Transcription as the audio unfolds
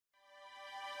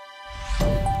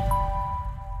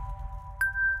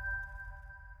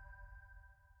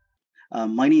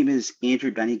My name is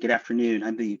Andrew Benny. Good afternoon.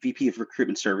 I'm the VP of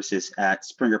Recruitment Services at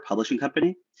Springer Publishing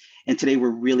Company. And today we're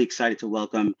really excited to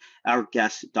welcome our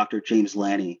guest, Dr. James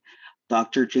Lani.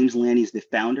 Dr. James Lani is the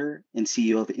founder and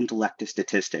CEO of Intellectus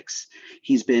Statistics.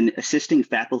 He's been assisting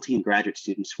faculty and graduate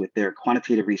students with their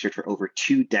quantitative research for over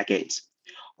 2 decades.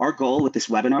 Our goal with this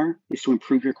webinar is to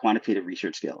improve your quantitative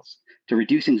research skills, to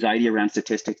reduce anxiety around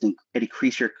statistics and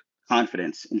increase your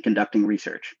confidence in conducting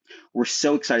research. We're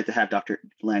so excited to have Dr.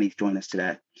 Lani join us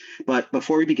today. But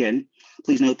before we begin,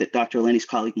 please note that Dr. Lani's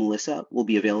colleague, Melissa, will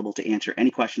be available to answer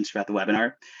any questions throughout the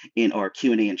webinar in our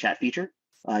Q&A and chat feature.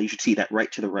 You should see that right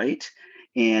to the right.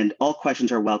 And all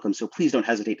questions are welcome, so please don't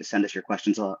hesitate to send us your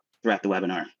questions throughout the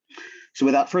webinar. So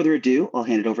without further ado, I'll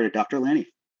hand it over to Dr. Lani.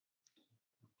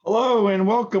 Hello and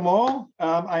welcome all.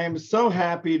 I am so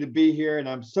happy to be here, and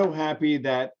I'm so happy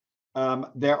that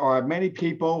there are many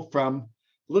people from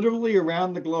literally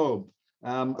around the globe.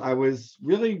 I was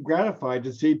really gratified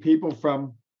to see people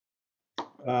from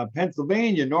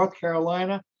Pennsylvania, North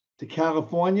Carolina to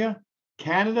California.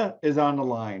 Canada is on the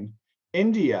line.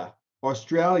 India,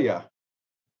 Australia.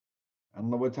 I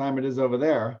don't know what time it is over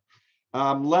there.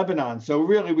 Lebanon. So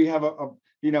really we have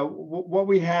what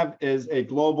we have is a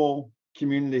global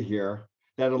community here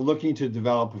that are looking to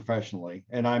develop professionally.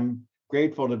 And I'm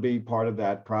grateful to be part of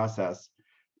that process.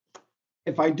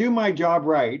 If I do my job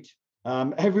right,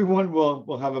 everyone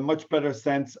will have a much better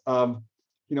sense of,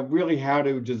 really how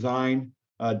to design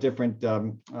different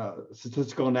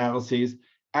statistical analyses,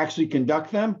 actually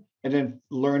conduct them, and then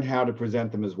learn how to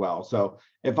present them as well. So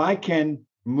if I can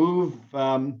move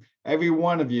every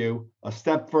one of you a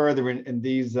step further in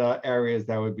these areas,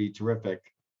 that would be terrific.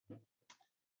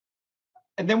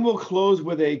 And then we'll close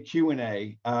with a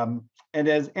Q&A. And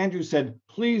as Andrew said,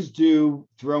 please do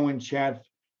throw in chat.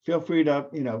 Feel free to,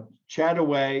 chat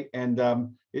away, and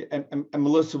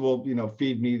Melissa will,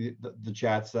 feed me the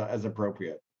chats as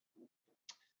appropriate.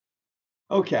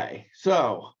 Okay,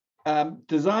 so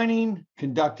designing,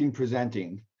 conducting,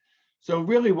 presenting. So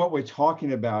really what we're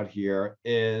talking about here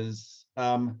is,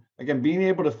 again, being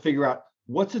able to figure out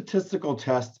what statistical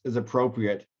test is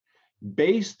appropriate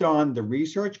based on the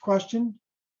research question,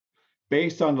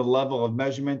 based on the level of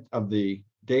measurement of the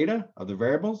data, of the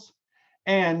variables.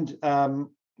 And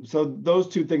so those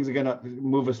two things are gonna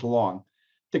move us along.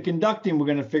 The conducting, we're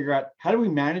gonna figure out how do we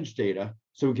manage data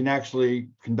so we can actually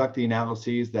conduct the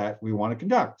analyses that we wanna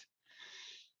conduct.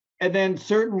 And then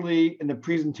certainly in the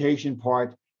presentation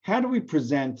part, how do we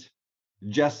present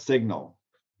just signal?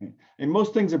 And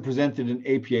most things are presented in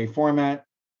APA format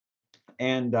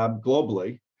and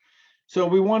globally. So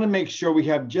we want to make sure we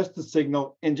have just the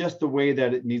signal in just the way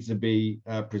that it needs to be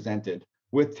presented,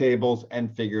 with tables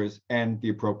and figures and the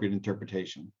appropriate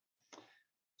interpretation.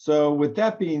 So with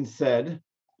that being said,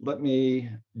 let me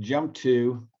jump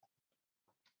to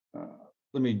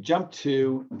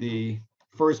the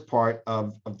first part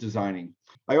of designing.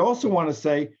 I also want to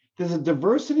say there's a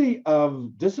diversity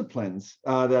of disciplines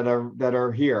that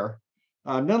are here,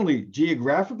 not only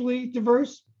geographically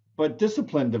diverse, but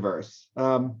discipline diverse.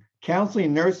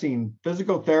 Counseling, nursing,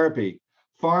 physical therapy,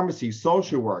 pharmacy,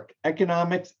 social work,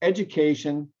 economics,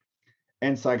 education,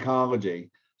 and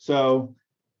psychology. So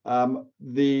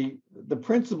the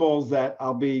principles that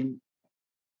I'll be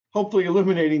hopefully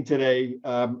illuminating today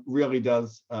really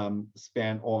does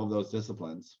span all of those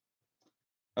disciplines.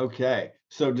 Okay,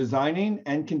 so designing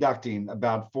and conducting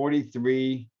about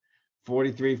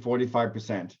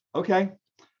 45%. Okay,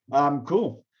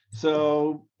 cool.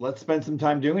 So let's spend some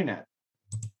time doing that.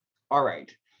 All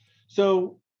right,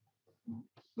 so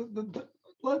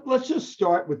let's just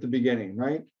start with the beginning,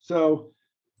 right? So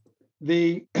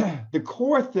the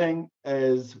core thing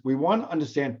is we want to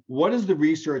understand what is the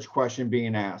research question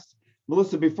being asked.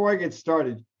 Melissa, before I get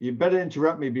started, you better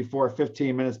interrupt me before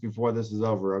 15 minutes before this is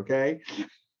over, okay?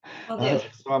 Okay.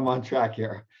 So I'm on track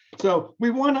here. So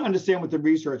we want to understand what the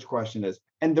research question is.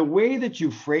 And the way that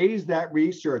you phrase that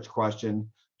research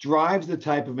question drives the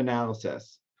type of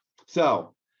analysis.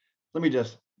 So let me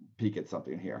just peek at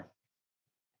something here.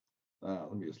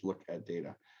 Let me just look at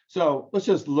data. So let's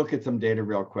just look at some data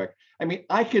real quick. I mean,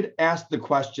 I could ask the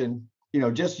question,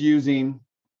 just using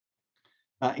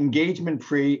engagement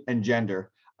pre and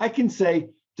gender. I can say,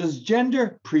 does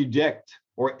gender predict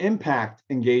or impact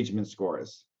engagement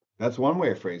scores? That's one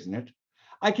way of phrasing it.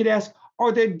 I could ask,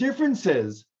 are there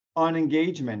differences on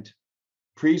engagement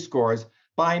pre-scores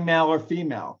by male or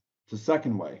female? It's the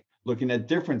second way, looking at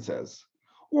differences.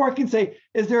 Or I can say,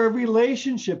 is there a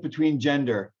relationship between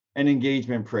gender and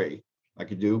engagement pre? I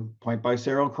could do point by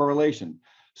serial correlation.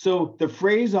 So the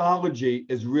phraseology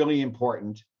is really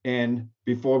important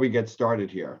before we get started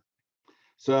here.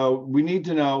 So we need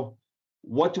to know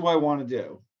what do I want to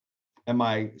do? Am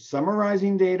I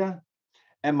summarizing data?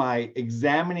 Am I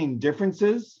examining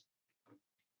differences?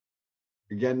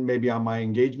 Again, maybe on my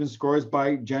engagement scores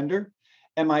by gender.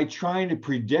 Am I trying to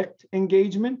predict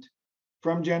engagement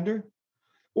from gender?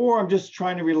 Or I'm just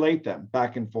trying to relate them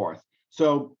back and forth.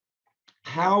 So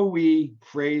how we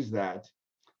phrase that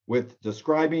with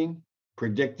describing,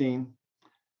 predicting,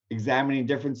 examining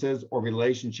differences or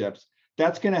relationships,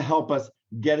 that's going to help us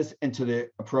get us into the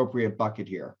appropriate bucket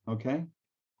here, okay?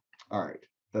 All right,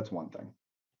 that's one thing.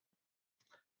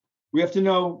 We have to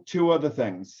know two other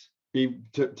things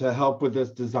to help with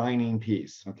this designing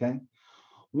piece, okay?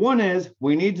 One is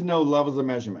we need to know levels of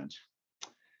measurement.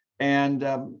 And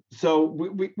so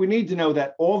we need to know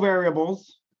that all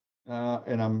variables,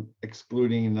 and I'm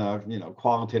excluding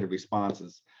qualitative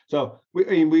responses. So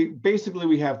we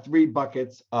basically have three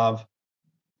buckets of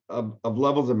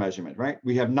levels of measurement, right?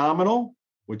 We have nominal,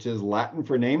 which is Latin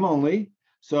for name only.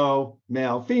 So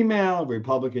male, female,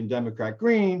 Republican, Democrat,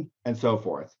 green, and so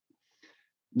forth.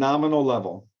 Nominal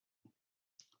level.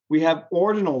 We have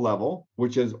ordinal level,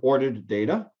 which is ordered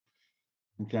data.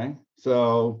 Okay,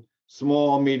 so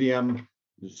small, medium,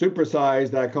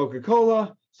 supersize that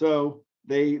Coca-Cola. So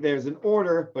there's an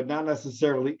order, but not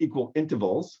necessarily equal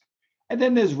intervals. And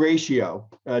then there's ratio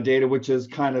data, which is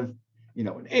kind of,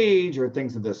 an age or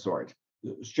things of this sort,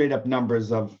 straight up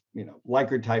numbers of,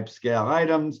 Likert type scale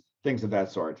items, things of that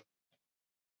sort.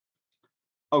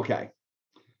 Okay.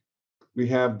 We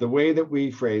have the way that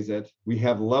we phrase it. We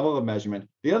have level of measurement.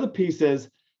 The other piece is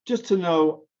just to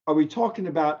know, are we talking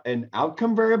about an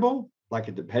outcome variable, like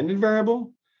a dependent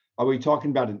variable? Are we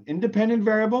talking about an independent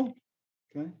variable?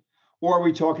 Okay. Or are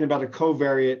we talking about a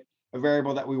covariate, a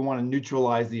variable that we want to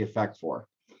neutralize the effect for?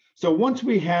 So once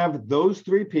we have those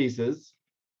three pieces,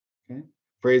 okay,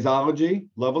 phraseology,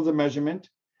 levels of measurement,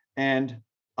 and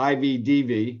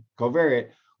IV/DV,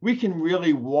 covariate, we can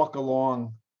really walk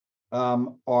along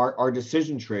our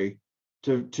decision tree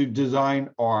to design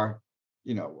our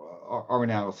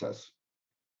analysis.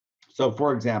 So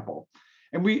for example,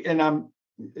 and I'm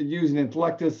using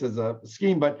Intellectus as a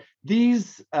scheme, but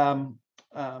these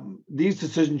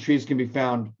decision trees can be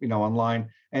found, online,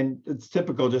 and it's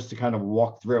typical just to kind of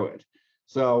walk through it.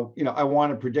 So, I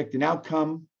want to predict an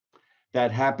outcome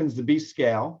that happens to be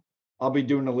scale. I'll be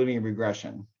doing a linear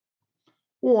regression.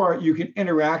 Or you can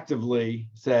interactively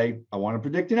say, I want to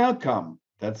predict an outcome.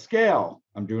 That's scale.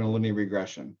 I'm doing a linear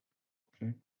regression.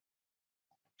 Okay.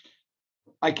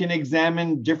 I can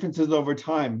examine differences over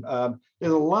time.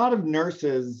 There's a lot of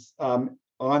nurses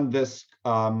on this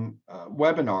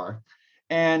webinar,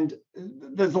 and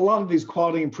there's a lot of these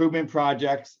quality improvement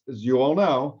projects, as you all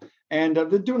know, and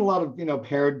they're doing a lot of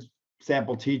paired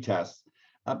sample t-tests.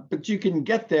 But you can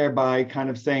get there by kind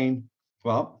of saying,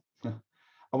 well,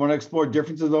 I want to explore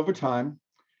differences over time.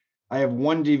 I have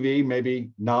one DV,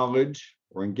 maybe knowledge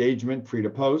or engagement pre to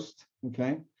post.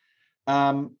 Okay,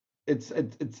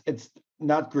 it's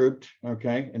not grouped.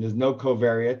 Okay, and there's no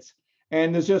covariates,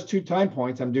 and there's just 2 time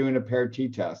points. I'm doing a paired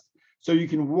t-test, so you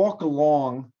can walk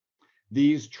along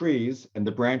these trees and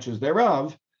the branches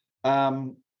thereof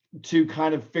to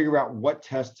kind of figure out what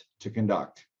test to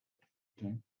conduct.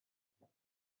 Okay.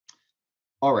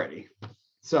 Alrighty,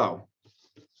 so.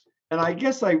 And I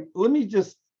guess let me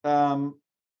just,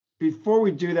 before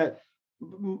we do that,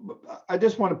 I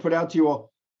just want to put out to you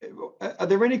all, are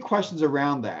there any questions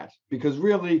around that? Because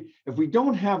really, if we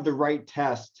don't have the right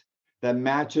test that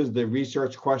matches the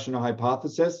research question or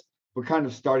hypothesis, we're kind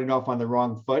of starting off on the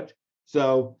wrong foot.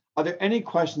 So are there any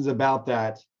questions about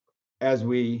that as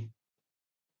we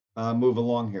move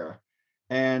along here?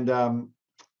 And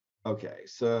okay,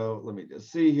 so let me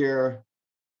just see here.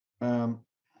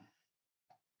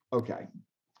 Okay.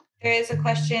 There is a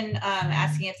question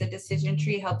asking if the decision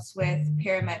tree helps with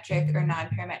parametric or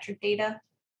non-parametric data.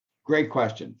 Great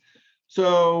question.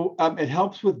 So it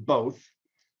helps with both.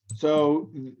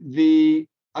 So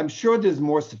I'm sure there's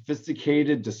more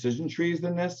sophisticated decision trees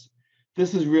than this.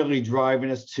 This is really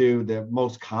driving us to the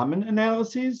most common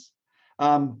analyses,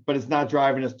 but it's not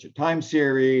driving us to time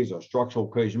series or structural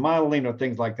equation modeling or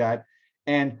things like that.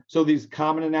 And so these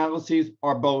common analyses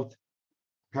are both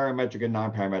parametric and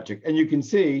non-parametric, and you can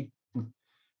see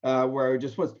where it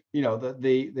just was,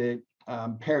 the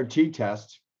paired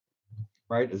t-test,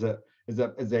 right, is a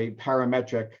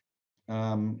parametric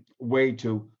way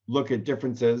to look at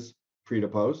differences pre to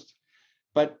post.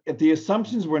 But if the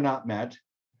assumptions were not met,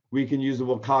 we can use the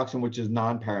Wilcoxon, which is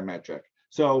non-parametric.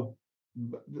 So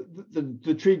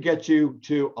the tree gets you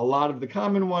to a lot of the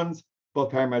common ones,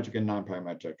 both parametric and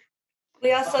non-parametric.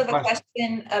 We also have a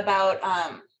question about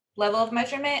level of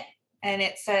measurement. And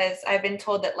it says, I've been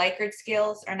told that Likert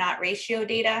scales are not ratio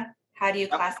data. How do you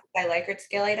classify Likert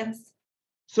scale items?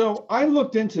 So I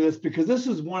looked into this because this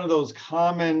is one of those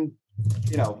common,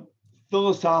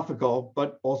 philosophical,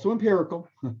 but also empirical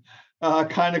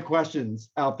kind of questions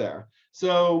out there.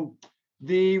 So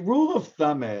the rule of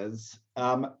thumb is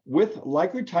with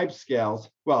Likert type scales,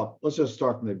 well, let's just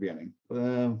start from the beginning.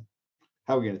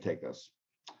 How are we going to take this?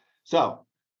 So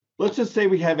let's just say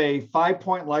we have a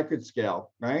 5-point Likert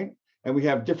scale, right? And we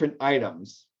have different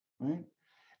items, right?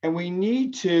 And we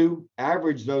need to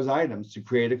average those items to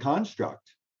create a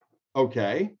construct.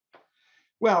 Okay.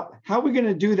 Well, how are we going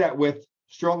to do that with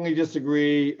strongly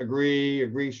disagree,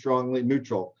 agree strongly,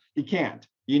 neutral? You can't.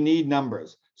 You need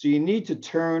numbers. So you need to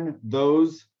turn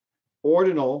those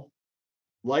ordinal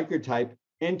Likert type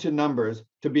into numbers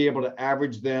to be able to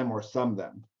average them or sum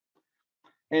them.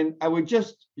 And I would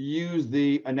just use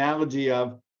the analogy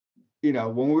of,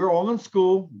 when we were all in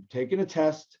school, taking a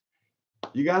test,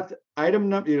 you got the item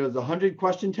number, the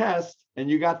 100-question test, and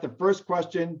you got the first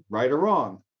question right or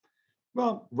wrong.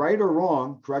 Well, right or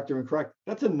wrong, correct or incorrect,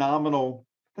 that's a nominal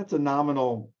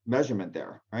measurement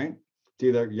there, right? It's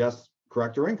either yes,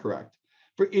 correct or incorrect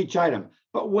for each item.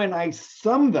 But when I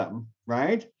sum them,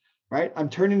 right, I'm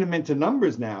turning them into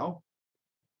numbers now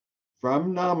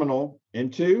from nominal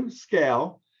into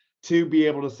scale to be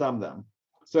able to sum them.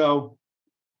 So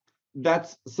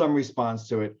that's some response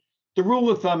to it. The rule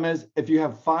of thumb is if you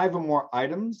have 5 or more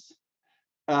items,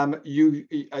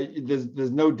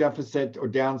 there's no deficit or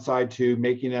downside to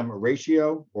making them a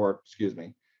ratio, or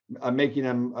making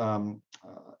them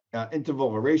interval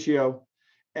or ratio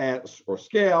or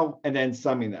scale, and then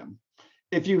summing them.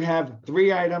 If you have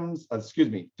 3 items,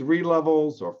 3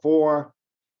 levels or 4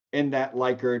 in that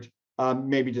Likert,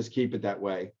 maybe just keep it that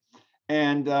way.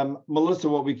 And Melissa,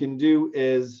 what we can do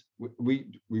is we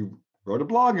wrote a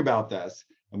blog about this,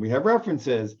 and we have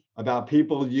references about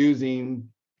people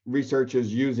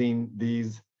researchers using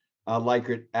these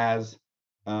Likert as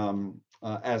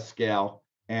scale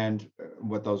and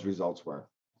what those results were.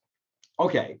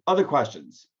 Okay, other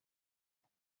questions?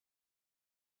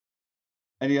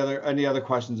 Any other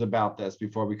questions about this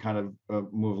before we kind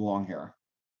of move along here?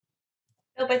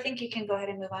 Nope, I think you can go ahead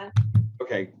and move on.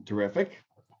 Okay, terrific.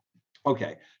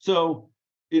 Okay, so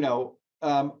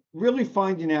really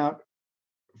finding out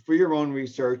for your own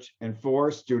research and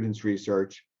for students'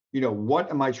 research, what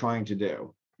am I trying to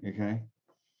do? Okay.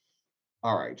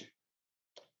 All right.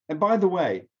 And by the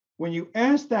way, when you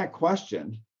ask that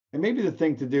question, and maybe the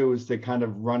thing to do is to kind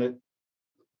of run it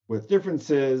with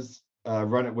differences,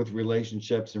 run it with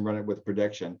relationships, and run it with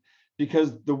prediction,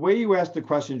 because the way you ask the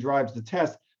question drives the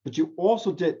test, but you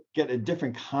also get a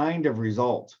different kind of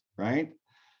result, right?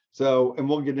 So, and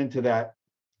we'll get into that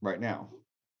right now.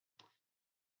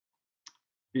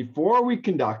 Before we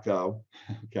conduct, though,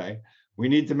 okay, we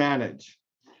need to manage.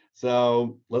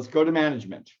 So let's go to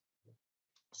management.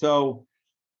 So,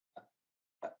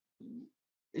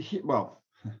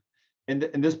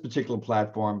 in this particular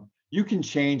platform, you can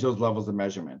change those levels of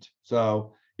measurement.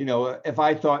 So, if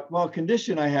I thought, well,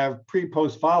 condition, I have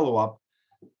pre-post follow-up,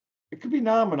 it could be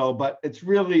nominal, but it's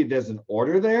really, there's an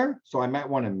order there. So I might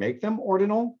want to make them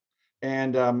ordinal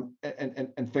and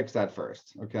fix that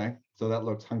first. Okay. So that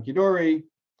looks hunky-dory,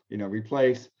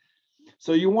 replace.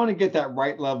 So you want to get that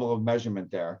right level of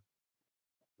measurement there.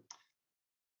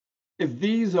 If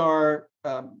these are,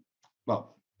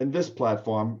 in this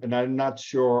platform, and I'm not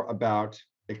sure about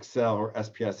Excel or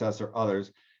SPSS or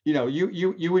others,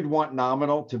 you would want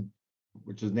nominal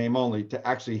which is name only, to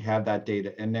actually have that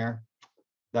data in there.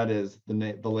 That is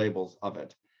the labels of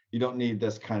it. You don't need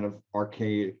this kind of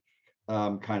archaic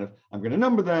I'm going to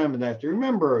number them, and I have to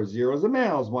remember 0s are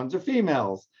males, 1s are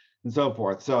females, and so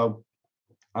forth. So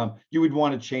you would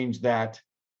want to change that.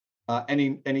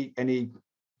 Any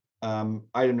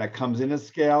item that comes in a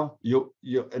scale,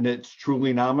 and it's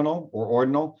truly nominal or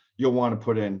ordinal, you'll want to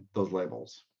put in those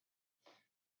labels.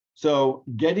 So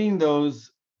getting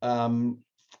those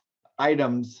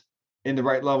items in the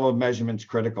right level of measurement is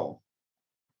critical.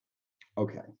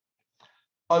 Okay.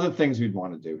 Other things we'd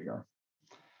want to do here.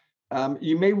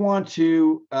 You may want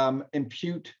to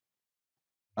impute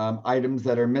items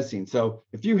that are missing. So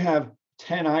if you have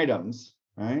 10 items,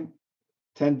 right,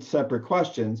 10 separate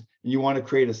questions, and you want to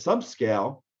create a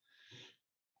subscale,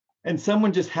 and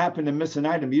someone just happened to miss an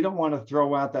item, you don't want to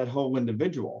throw out that whole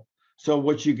individual. So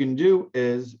what you can do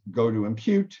is go to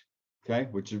impute, okay,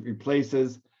 which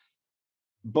replaces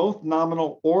both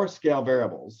nominal or scale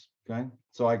variables, okay?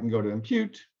 So I can go to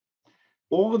impute.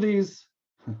 All of these,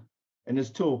 in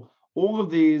this tool, all of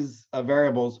these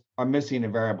variables are missing a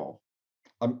variable.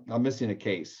 I'm missing a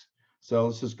case. So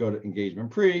let's just go to engagement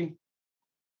pre,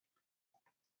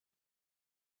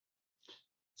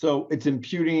 So it's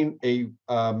imputing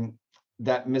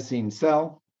that missing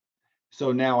cell.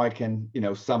 So now I can,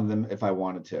 sum them if I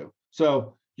wanted to.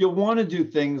 So you'll want to do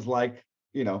things like,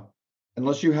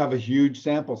 unless you have a huge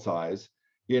sample size,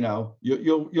 you'll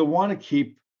want to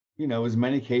keep, as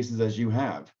many cases as you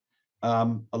have.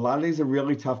 A lot of these are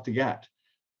really tough to get.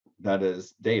 That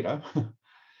is data.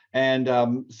 And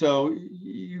so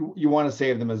you want to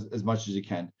save them as much as you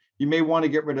can. You may want to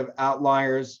get rid of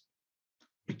outliers.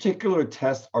 Particular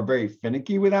tests are very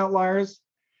finicky with outliers.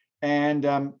 And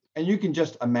you can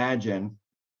just imagine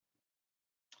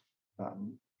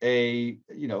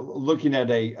looking at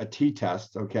a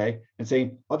t-test, okay, and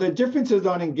saying, are there differences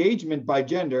on engagement by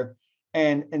gender?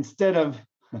 And instead of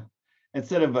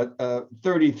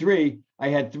 33, I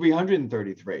had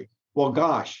 333. Well,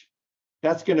 gosh,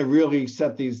 that's going to really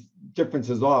set these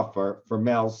differences off for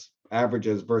males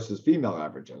averages versus female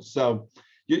averages. So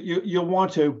you'll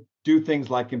want to do things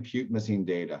like compute missing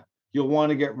data. You'll want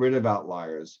to get rid of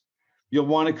outliers. You'll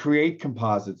want to create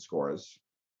composite scores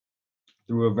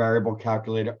through a variable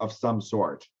calculator of some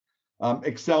sort.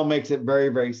 Excel makes it very,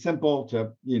 very simple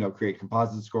to create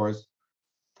composite scores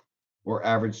or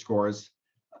average scores.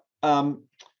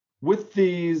 With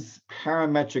these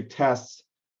parametric tests,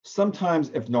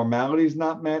 sometimes if normality is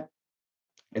not met,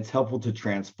 it's helpful to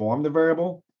transform the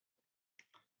variable.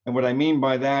 And what I mean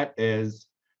by that is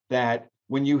that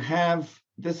when you have,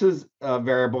 this is a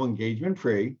variable engagement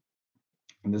free,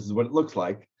 and this is what it looks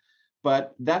like,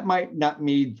 but that might not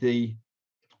meet the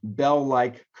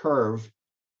bell-like curve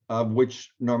of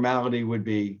which normality would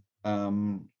be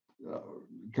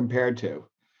compared to.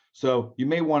 So you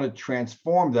may want to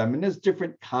transform them, and there's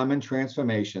different common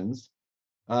transformations.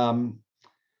 And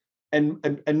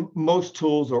most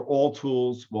tools or all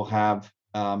tools will have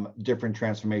different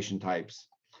transformation types.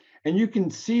 And you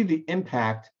can see the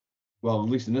impact, well, at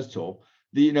least in this tool,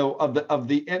 the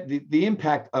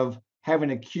impact of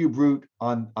having a cube root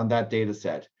on that data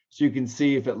set. So you can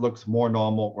see if it looks more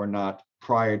normal or not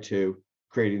prior to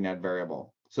creating that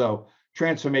variable. So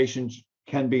transformations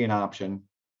can be an option.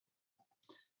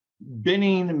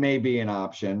 Binning may be an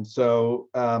option. So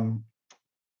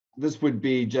this would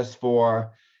be just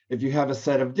for if you have a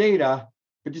set of data,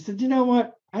 but you said, you know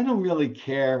what, I don't really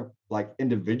care like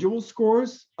individual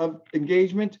scores of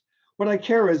engagement. What I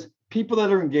care is people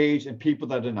that are engaged and people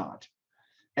that are not.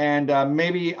 And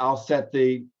maybe I'll set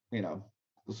the,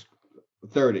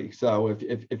 30. So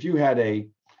if you had a,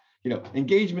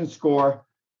 engagement score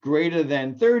greater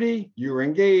than 30, you were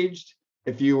engaged.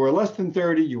 If you were less than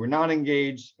 30, you were not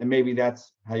engaged. And maybe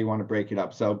that's how you want to break it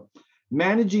up. So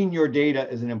managing your data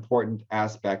is an important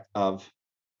aspect of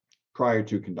prior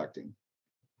to conducting.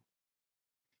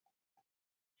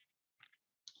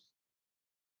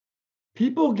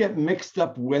 People get mixed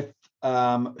up with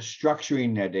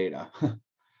structuring their data.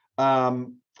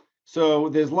 So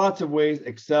there's lots of ways.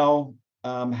 Excel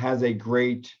has a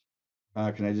great,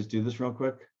 can I just do this real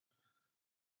quick?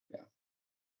 Yeah.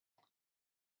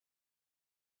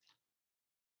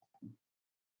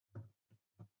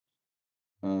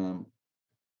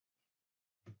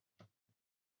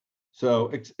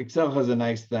 So Excel has a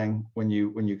nice thing when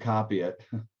you copy it,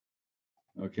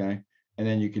 okay? And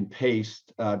then you can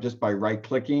paste just by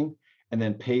right-clicking and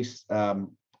then paste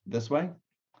this way,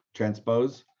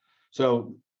 transpose.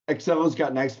 So Excel has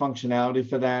got nice functionality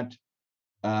for that.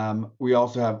 We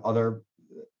also have other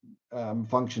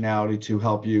functionality to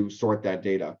help you sort that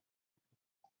data.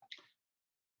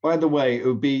 By the way, it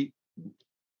would be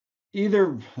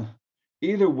either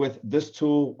with this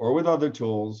tool or with other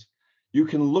tools, you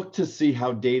can look to see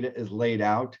how data is laid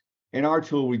out. In our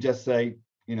tool, we just say,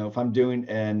 if I'm doing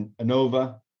an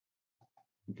ANOVA,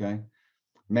 okay,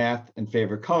 math and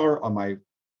favorite color on my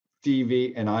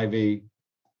DV and IV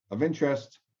of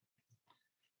interest,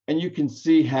 and you can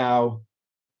see how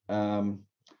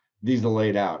these are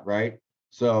laid out, right?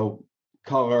 So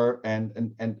color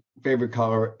and favorite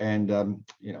color and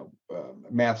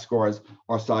math scores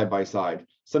are side by side.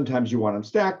 Sometimes you want them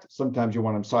stacked, sometimes you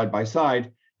want them side by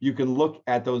side. You can look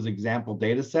at those example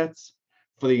data sets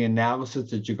for the analysis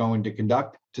that you're going to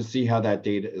conduct to see how that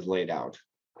data is laid out.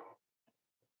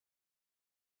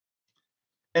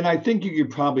 And I think you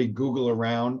could probably Google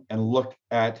around and look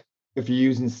at, if you're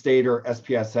using state or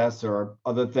SPSS or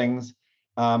other things,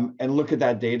 and look at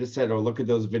that data set or look at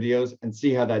those videos and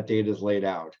see how that data is laid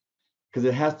out. Because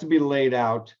it has to be laid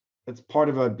out. It's part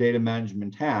of a data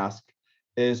management task,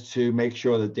 is to make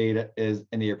sure the data is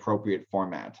in the appropriate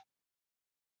format.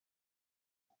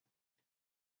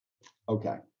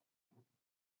 Okay.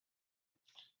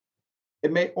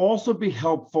 It may also be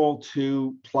helpful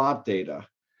to plot data,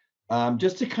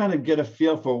 just to kind of get a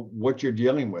feel for what you're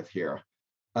dealing with here.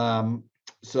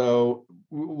 So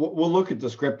we'll look at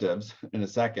descriptives in a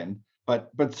second,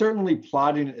 but certainly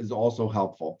plotting is also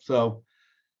helpful. So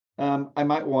I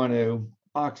might want to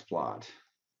box plot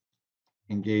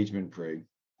engagement pre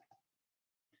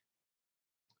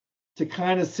to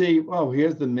kind of see, oh,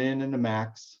 here's the min and the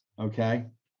max, okay?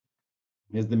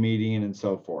 Here's the median and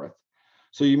so forth.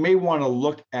 So you may want to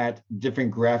look at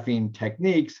different graphing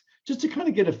techniques just to kind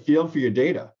of get a feel for your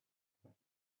data.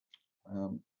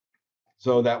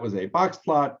 So that was a box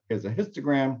plot. Here's a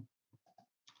histogram.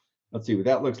 Let's see what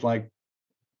that looks like.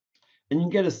 And you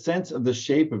get a sense of the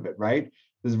shape of it, right?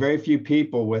 There's very few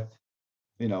people with,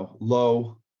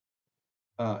 low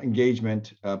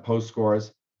engagement post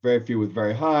scores, very few with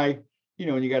very high,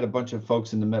 and you got a bunch of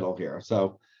folks in the middle here.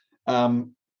 So,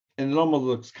 and it almost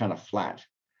looks kind of flat.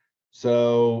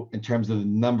 So in terms of the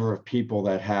number of people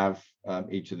that have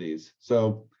each of these.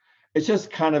 So it's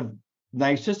just kind of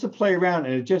nice just to play around,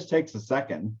 and it just takes a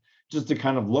second just to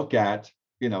kind of look at,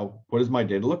 what does my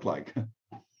data look like?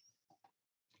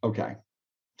 Okay.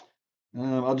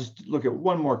 I'll just look at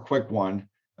one more quick one.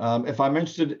 If I'm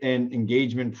interested in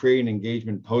engagement pre and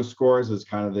engagement post scores as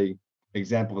kind of the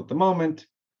example at the moment.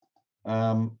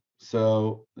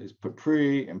 So let's put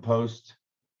pre and post.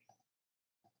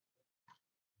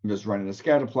 I'm just running a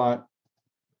scatter plot.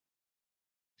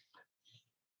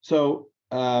 So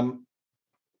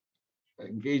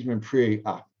engagement pre,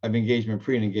 I have engagement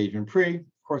pre and engagement pre. Of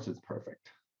course, it's perfect.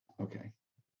 Okay.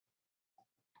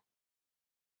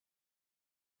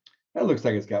 That looks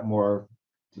like it's got more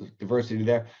diversity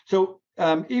there. So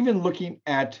even looking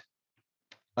at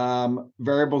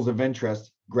variables of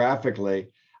interest graphically,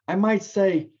 I might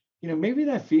say, maybe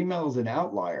that female is an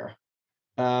outlier.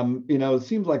 It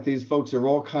seems like these folks are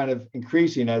all kind of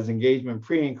increasing as engagement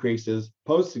pre increases,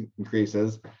 post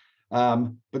increases.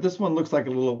 But this one looks like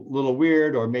a little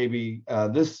weird, or maybe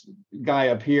this guy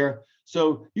up here.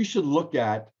 So you should look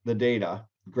at the data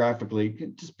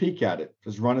graphically, just peek at it,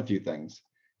 just run a few things.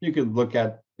 You could look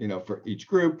at, for each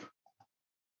group.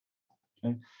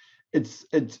 Okay.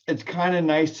 It's kind of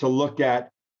nice to look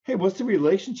at, hey, what's the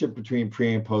relationship between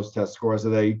pre and post test scores? Are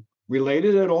they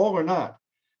related at all or not?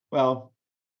 Well,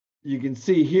 you can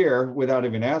see here without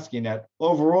even asking that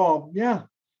overall, yeah,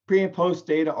 pre and post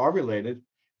data are related.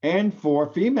 And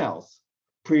for females,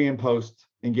 pre and post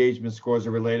engagement scores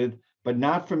are related, but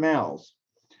not for males.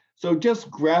 So just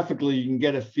graphically, you can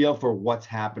get a feel for what's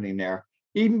happening there,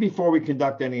 even before we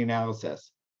conduct any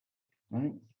analysis. All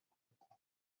right.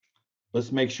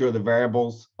 Let's make sure the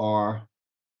variables are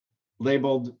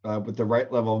labeled with the right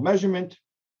level of measurement.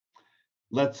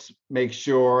 Let's make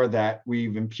sure that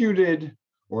we've imputed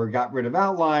or got rid of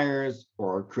outliers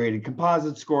or created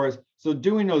composite scores. So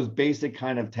doing those basic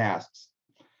kind of tasks.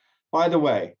 By the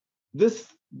way, this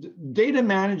data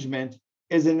management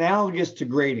is analogous to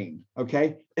grading,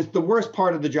 okay? It's the worst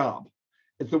part of the job.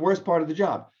 It's the worst part of the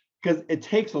job because it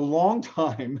takes a long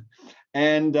time,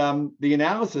 and the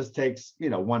analysis takes,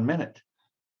 1 minute,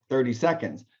 30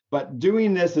 seconds. But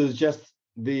doing this is just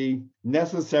the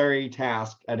necessary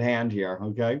task at hand here,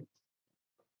 okay?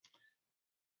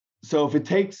 So if it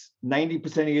takes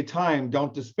 90% of your time,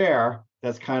 don't despair.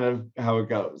 That's kind of how it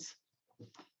goes.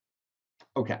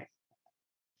 Okay.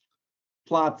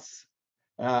 Plots,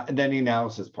 and then the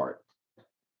analysis part.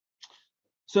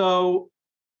 So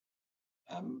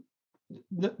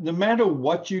no matter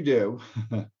what you do,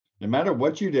 no matter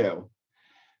what you do,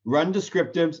 run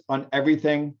descriptives on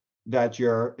everything that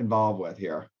you're involved with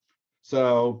here.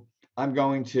 So I'm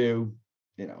going to,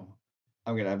 I'm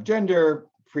going to have gender,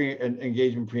 pre and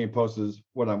engagement pre and post is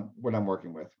what I'm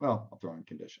working with. Well, I'll throw in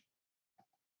condition.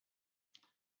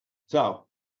 So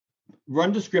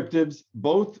run descriptives,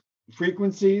 both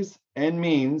frequencies and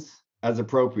means as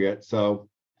appropriate. So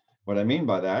what I mean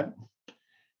by that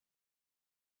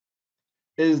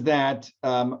is that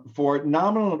for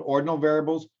nominal and ordinal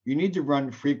variables, you need to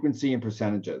run frequency and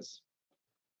percentages.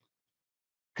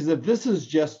 Because if this is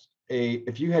just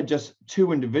if you had just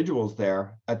two individuals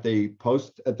there at the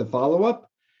follow-up,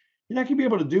 you're not going to be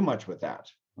able to do much with that.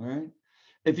 All right.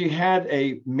 If you had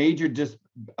a major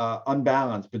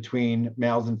unbalance between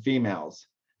males and females,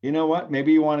 you know what?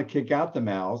 Maybe you want to kick out the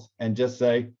males and just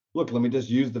say, look, let me just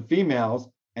use the females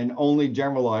and only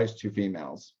generalize to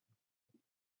females.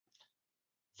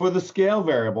 For the scale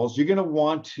variables, you're going to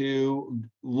want to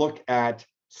look at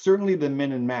certainly the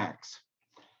min and max.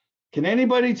 Can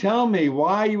anybody tell me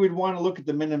why you would want to look at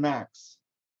the min and max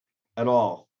at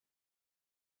all?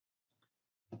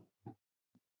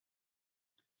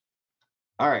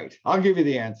 All right, I'll give you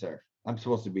the answer. I'm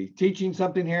supposed to be teaching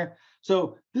something here.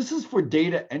 So this is for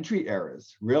data entry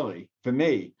errors, really, for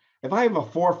me. if I have a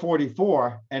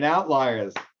 444 and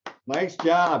outliers, nice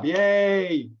job,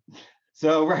 yay.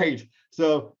 So, right.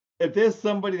 So if there's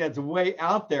somebody that's way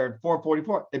out there at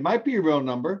 444, it might be a real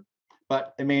number,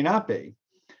 but it may not be.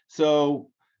 So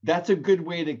that's a good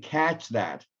way to catch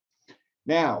that.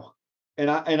 Now,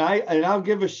 I'll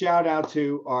give a shout out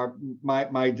to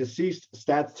my deceased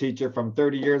stats teacher from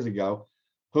 30 years ago,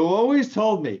 who always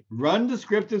told me, run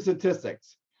descriptive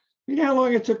statistics. You know how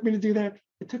long it took me to do that?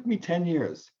 It took me 10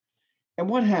 years. And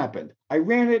what happened? I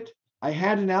ran it. I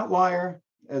had an outlier,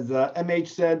 as MH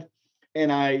said,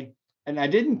 and I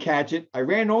didn't catch it. I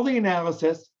ran all the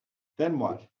analysis. Then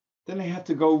what? Then I have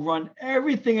to go run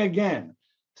everything again.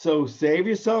 So save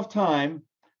yourself time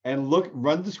and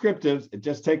run descriptives. It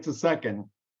just takes a second,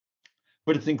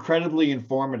 but it's incredibly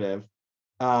informative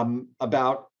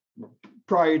about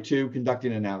prior to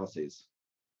conducting analyses.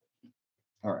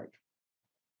 All right.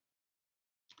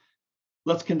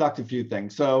 Let's conduct a few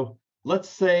things. So let's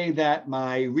say that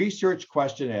my research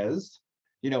question is,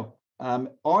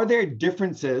 are there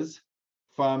differences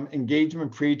from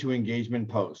engagement pre to engagement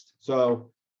post?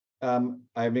 So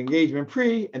I have engagement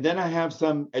pre, and then I have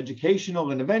some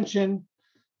educational intervention.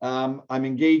 I'm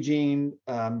engaging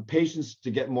patients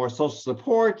to get more social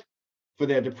support for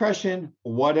their depression,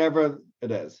 whatever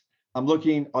it is. I'm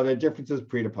looking, are there differences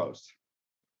pre to post?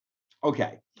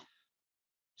 Okay.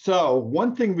 So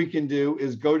one thing we can do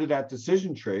is go to that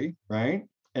decision tree, right?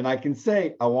 And I can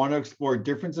say, I want to explore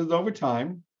differences over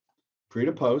time, pre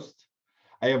to post.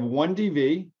 I have one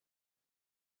DV.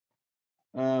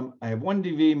 I have one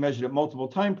DV measured at multiple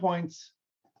time points.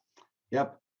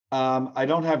 Yep. I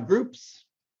don't have groups,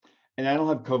 and I don't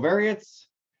have covariates,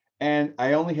 and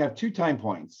I only have 2 time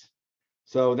points.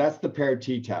 So that's the paired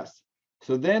t-test.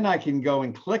 So then I can go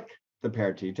and click the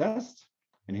paired t-test,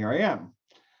 and here I am.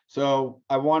 So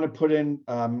I want to put in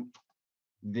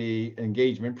the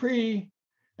engagement pre,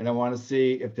 and I want to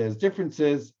see if there's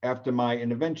differences after my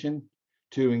intervention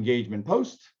to engagement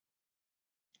post.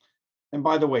 And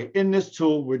by the way, in this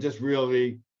tool, we're just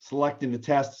really selecting the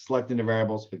test, selecting the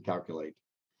variables, hit calculate.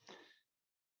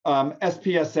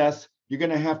 SPSS, you're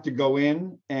going to have to go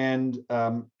in and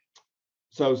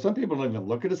so some people don't even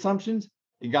look at assumptions.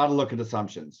 You got to look at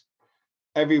assumptions.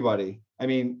 Everybody, I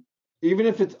mean, even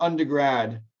if it's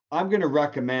undergrad, I'm going to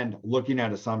recommend looking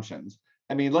at assumptions.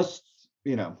 I mean, that's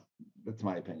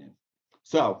my opinion.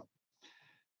 So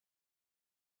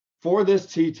for this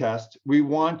t-test, we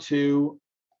want to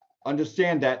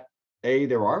understand that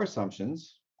there are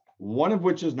assumptions, one of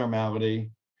which is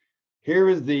normality. Here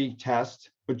is the test,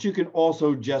 but you can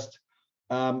also just,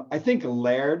 I think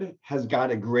Laird has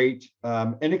got a great,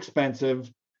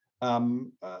 inexpensive,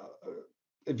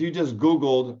 if you just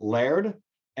Googled Laird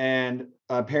and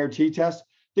paired t-test,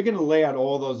 they're going to lay out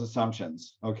all those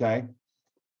assumptions, okay?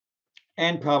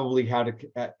 And probably how to,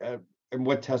 and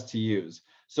what test to use.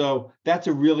 So that's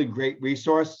a really great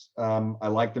resource. I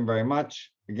like them very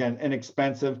much. Again,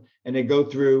 inexpensive, and they go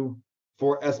through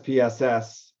for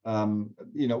SPSS,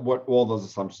 what all those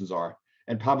assumptions are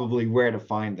and probably where to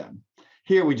find them.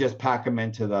 Here, we just pack them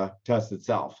into the test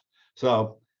itself.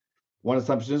 So one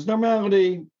assumption is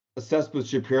normality, assessed with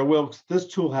Shapiro-Wilks. This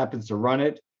tool happens to run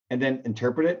it and then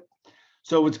interpret it.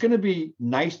 So it's going to be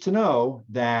nice to know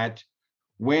that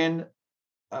when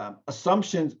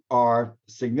assumptions are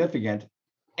significant,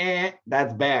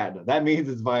 that's bad. That means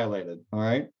it's violated, all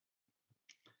right?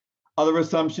 Other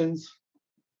assumptions,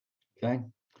 okay?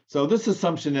 So this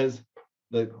assumption is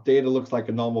the data looks like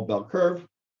a normal bell curve.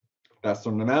 That's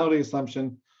the normality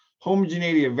assumption.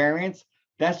 Homogeneity of variance,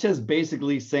 that's just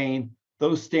basically saying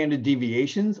those standard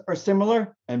deviations are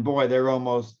similar, and boy, they're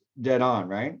almost dead on,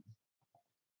 right?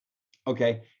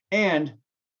 Okay, and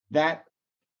that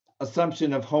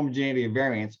assumption of homogeneity of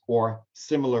variance or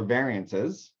similar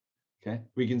variances, okay,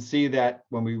 we can see that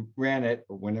when we ran it,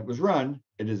 or when it was run,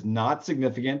 it is not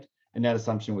significant, and that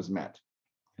assumption was met.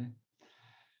 Okay.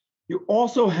 You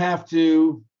also have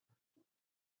to,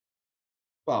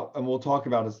 well, and we'll talk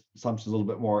about assumptions a little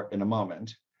bit more in a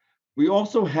moment. We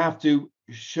also have to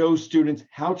show students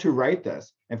how to write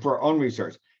this, and for our own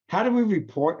research, how do we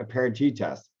report a paired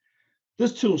t-test?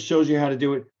 This tool shows you how to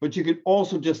do it, but you can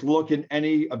also just look in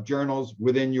any of journals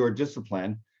within your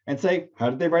discipline and say, how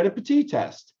did they write up a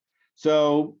t-test?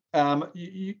 So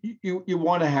you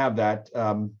want to have that,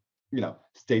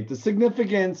 state the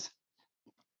significance,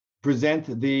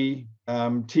 present the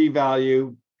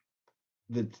t-value,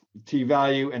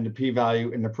 and the p-value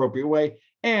in an appropriate way,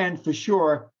 and for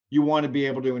sure, you want to be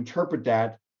able to interpret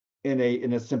that in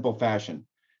a simple fashion.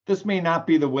 This may not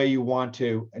be the way you want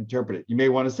to interpret it. You may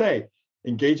want to say,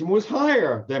 engagement was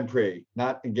higher than pre,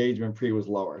 not engagement pre was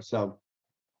lower. So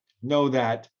know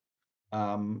that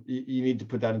You need to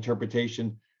put that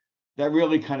interpretation that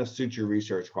really kind of suits your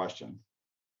research question.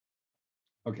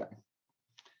 Okay.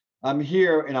 I'm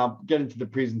here, and I'll get into the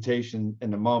presentation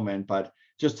in a moment, but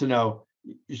just to know,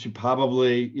 you should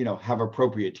probably, have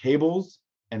appropriate tables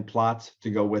and plots to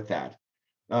go with that.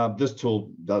 This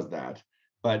tool does that,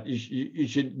 but you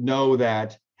should know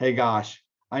that, hey, gosh,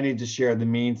 I need to share the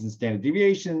means and standard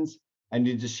deviations. I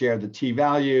need to share the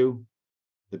t-value,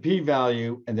 the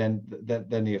p-value, and then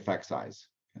the effect size.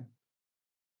 Okay.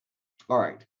 All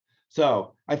right.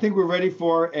 So I think we're ready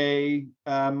for a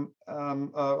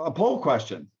poll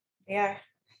question. Yeah.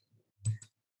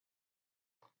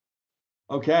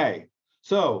 Okay.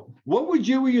 So what would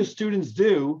you or your students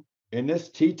do in this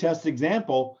t-test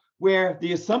example where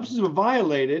the assumptions were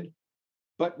violated,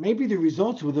 but maybe the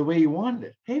results were the way you wanted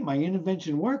it? Hey, my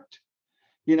intervention worked.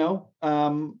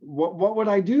 What would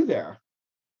I do there?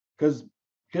 Because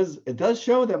it does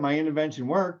show that my intervention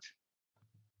worked,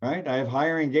 right? I have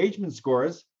higher engagement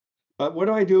scores, but what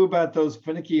do I do about those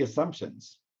finicky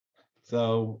assumptions?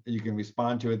 So you can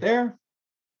respond to it there.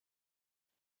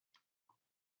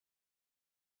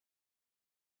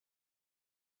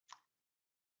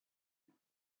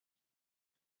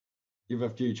 You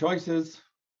have a few choices.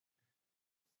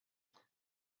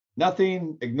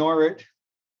 Nothing, ignore it.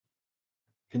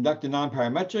 Conduct a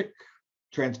non-parametric,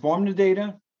 transform the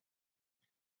data,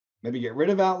 maybe get rid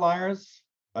of outliers.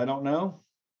 I don't know.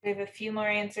 We have a few more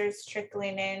answers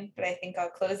trickling in, but I think I'll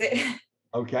close it.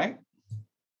 Okay.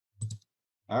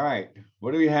 All right.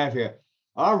 What do we have here?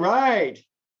 All right.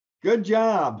 Good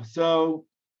job. So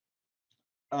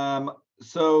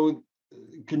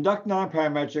conduct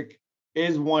non-parametric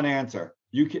is one answer.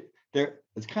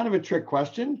 It's kind of a trick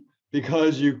question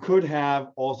because you could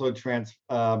have also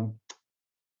transform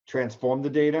the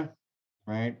data,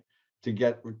 right? To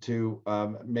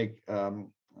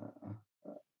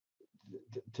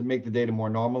make the data more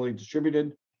normally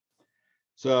distributed.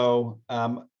 So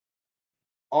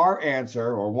our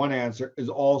answer, or one answer, is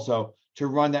also to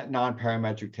run that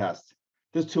non-parametric test.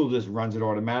 This tool just runs it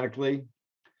automatically.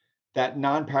 That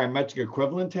non-parametric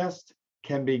equivalent test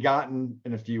can be gotten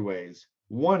in a few ways.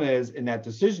 One is in that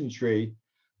decision tree,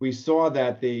 we saw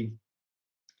that the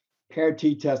paired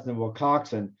t-test and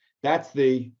Wilcoxon, that's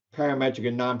the parametric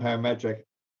and non-parametric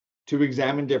to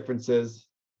examine differences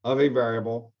of a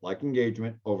variable like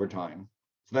engagement over time.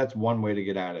 So that's one way to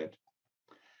get at it.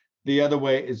 The other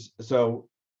way is,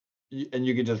 and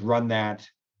you can just run that.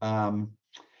 And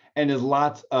there's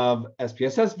lots of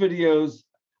SPSS videos.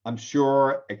 I'm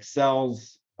sure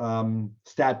Excel's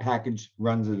stat package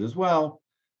runs it as well.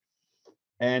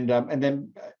 And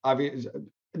then obviously,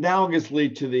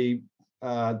 analogously to the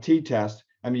t-test,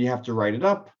 you have to write it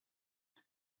up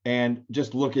and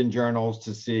just look in journals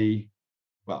to see,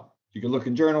 well, you can look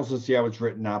in journals to see how it's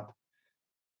written up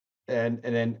and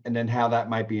then how that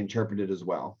might be interpreted as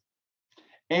well.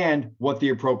 And what the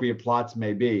appropriate plots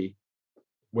may be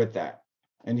with that.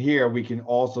 And here we can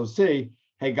also see,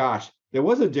 hey, gosh, there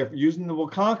was a difference using the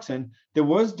Wilcoxon, there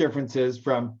was differences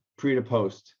from pre to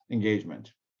post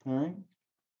engagement. All right.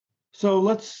 So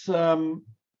let's,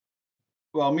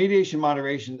 mediation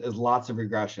moderation is lots of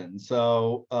regression.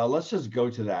 So let's just go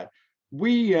to that.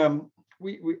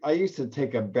 I used to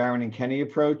take a Barron and Kenny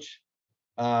approach.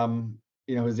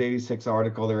 His 86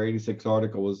 article, their 86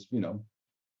 article was,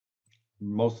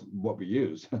 most of what we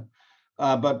use.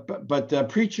 But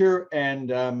Preacher and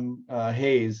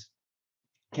Hayes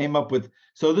came up with,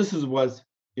 so this was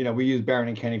we use Barron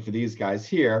and Kenny for these guys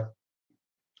here,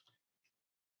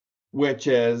 which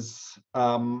is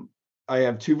I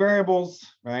have two variables,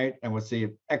 right? And we'll see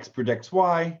if X predicts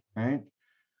Y, right?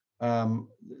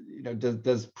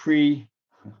 Does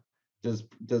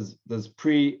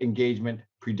pre-engagement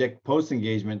predict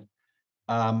post-engagement?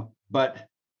 But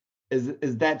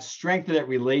is that strength of that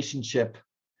relationship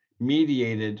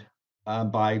mediated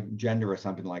by gender or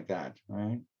something like that,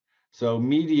 right? So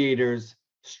mediators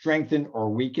strengthen or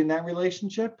weaken that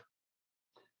relationship.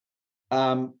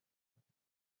 I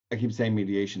keep saying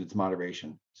mediation, it's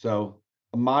moderation. So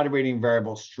a moderating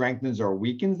variable strengthens or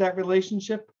weakens that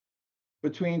relationship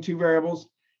between two variables.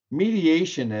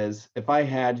 Mediation is if I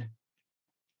had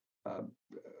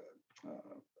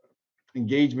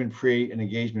engagement pre and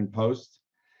engagement post.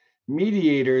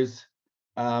 Mediators,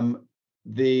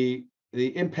 the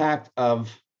impact of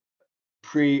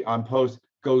pre on post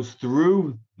goes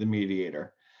through the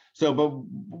mediator. So, but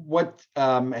what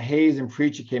Hayes and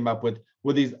Preacher came up with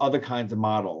were these other kinds of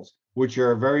models, which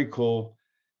are very cool.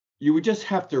 You would just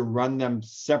have to run them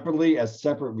separately as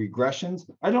separate regressions.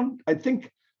 I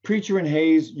think Preacher and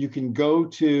Hayes, you can go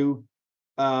to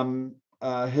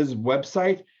his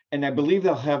website And I believe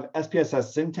they'll have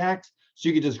SPSS syntax. So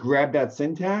you could just grab that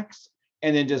syntax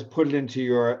and then just put it into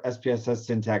your SPSS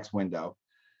syntax window.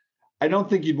 I don't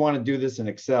think you'd want to do this in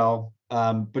Excel,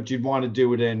 but you'd want to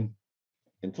do it in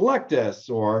Intellectus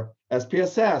or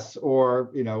SPSS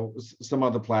or some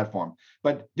other platform.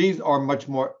 But these are much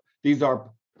more, these are,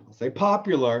 I'll say,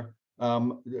 popular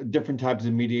different types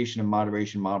of mediation and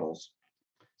moderation models.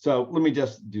 So let me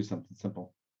just do something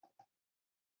simple.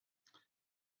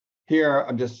 Here,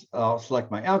 I'll select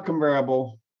my outcome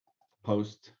variable,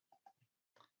 post,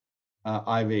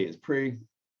 IV is pre,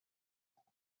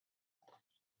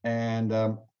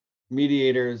 and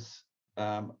mediators,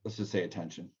 let's just say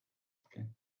attention. Okay.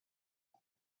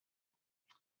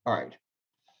 All right.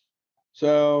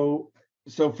 So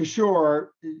for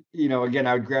sure, again,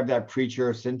 I would grab that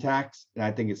preacher syntax, and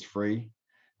I think it's free.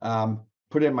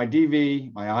 Put in my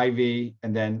DV, my IV,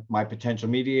 and then my potential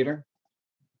mediator.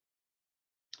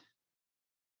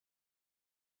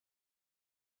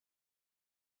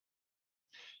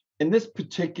 In this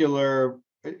particular,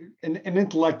 in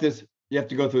Intellectus, you have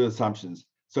to go through the assumptions.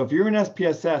 So if you're in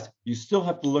SPSS, you still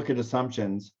have to look at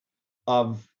assumptions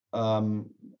of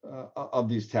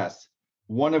these tests.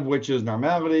 One of which is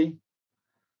normality.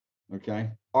 Okay,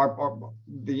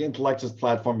 the Intellectus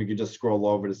platform, you can just scroll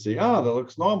over to see, oh, that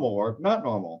looks normal or not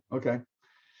normal. Okay,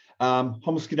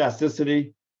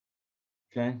 homoscedasticity.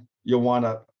 Okay, you'll want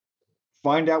to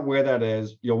find out where that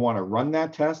is. You'll want to run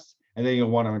that test, and then you'll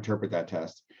want to interpret that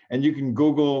test. And you can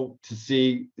Google to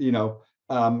see,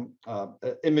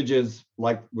 images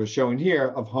like we're showing here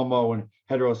of homo and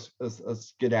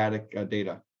heteroscedatic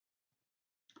data.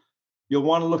 You'll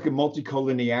want to look at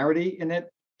multicollinearity in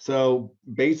it. So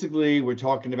basically, we're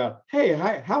talking about, hey,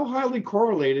 how highly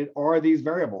correlated are these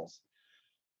variables?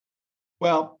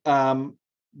 Well,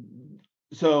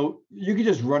 so you can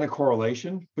just run a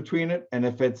correlation between it, and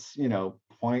if it's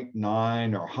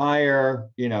 0.9 or higher,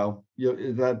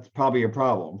 that's probably a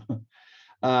problem.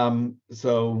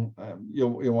 So you'll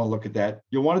want to look at that.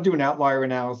 You'll want to do an outlier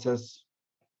analysis,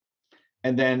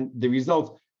 and then the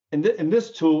results. In this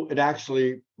tool, it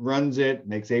actually runs it,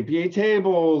 makes APA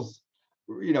tables.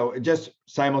 It just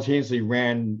simultaneously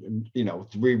ran 3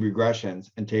 regressions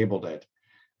and tabled it.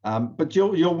 But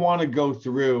you'll want to go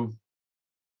through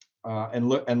and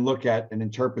look at and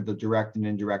interpret the direct and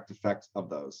indirect effects of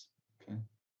those.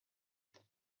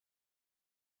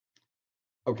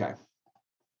 Okay.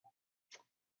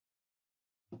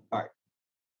 All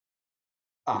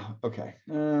right. Okay.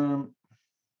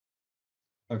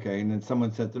 Okay, and then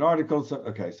someone sent an article. So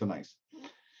okay, so nice.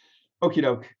 Okie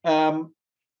doke.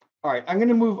 All right, I'm going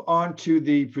to move on to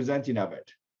the presenting of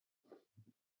it.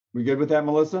 We good with that,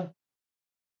 Melissa?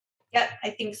 Yep, I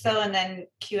think so. And then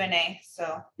Q&A.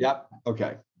 So. Yep.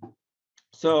 Okay.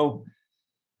 So,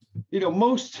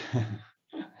 most,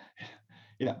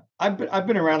 I've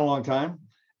been around a long time,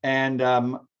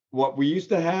 and what we used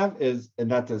to have is, and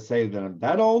not to say that I'm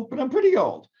that old, but I'm pretty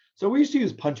old. So we used to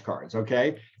use punch cards,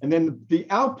 okay? And then the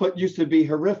output used to be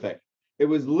horrific. It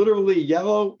was literally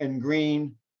yellow and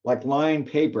green, like lined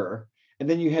paper, and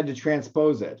then you had to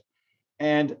transpose it.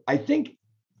 And I think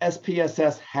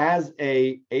SPSS has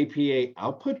a APA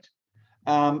output.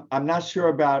 I'm not sure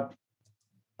about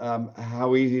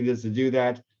how easy it is to do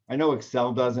that. I know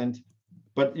Excel doesn't,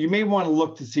 but you may want to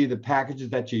look to see the packages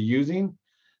that you're using,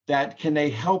 that can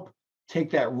they help take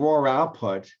that raw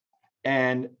output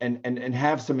and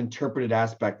have some interpreted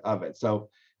aspect of it. So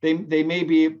they may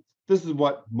be, this is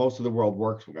what most of the world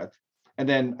works with. And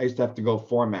then I used to have to go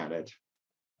format it.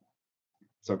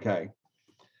 It's okay.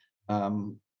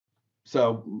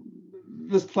 So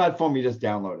this platform, you just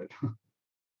download it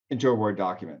into a Word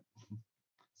document.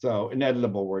 So an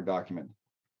editable Word document.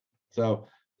 So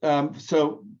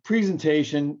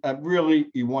presentation,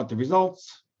 really, you want the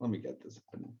results. Let me get this.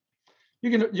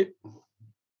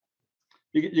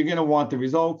 You're gonna want the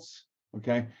results,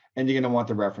 okay? And you're gonna want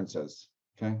the references,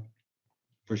 okay?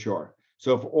 For sure.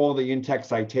 So for all the in-text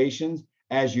citations,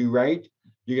 as you write,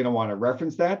 you're gonna want to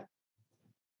reference that.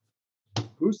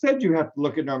 Who said you have to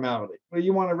look at normality? Well,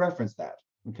 you want to reference that,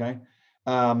 okay?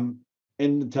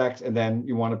 In the text, and then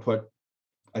you want to put,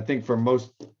 I think for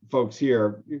most folks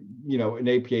here, an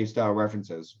APA style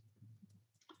references.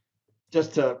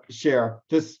 Just to share,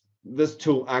 this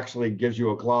tool actually gives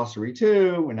you a glossary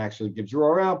too, and actually gives you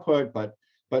our output, but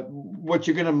what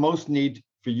you're gonna most need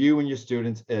for you and your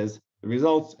students is the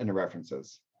results and the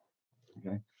references,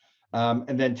 okay?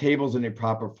 And then tables in a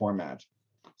proper format.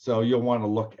 So you'll want to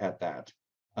look at that.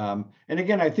 And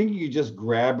again, I think you just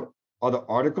grab other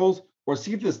articles or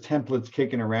see if this template's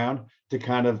kicking around to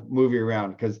kind of move you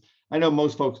around, because I know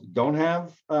most folks don't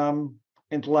have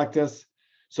Intellectus.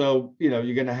 So,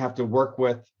 you're going to have to work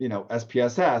with,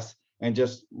 SPSS and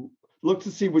just look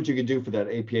to see what you can do for that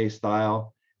APA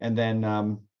style, and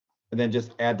then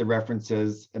just add the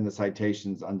references and the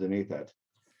citations underneath it.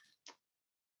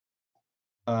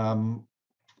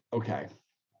 Okay.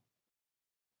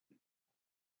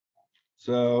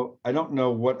 So I don't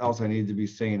know what else I need to be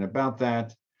saying about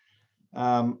that.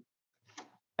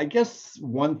 I guess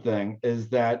one thing is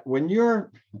that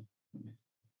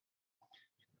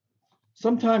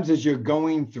sometimes as you're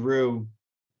going through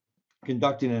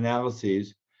conducting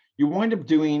analyses, you wind up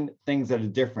doing things that are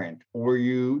different, or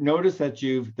you notice that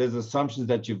there's assumptions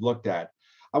that you've looked at.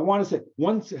 I want to say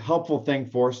one helpful thing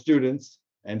for students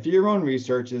and for your own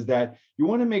research is that you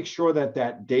want to make sure that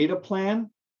that data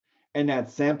plan and that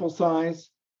sample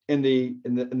size in the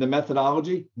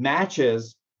methodology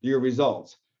matches your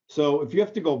results. So if you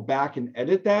have to go back and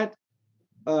edit that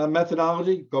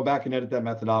methodology, go back and edit that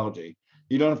methodology.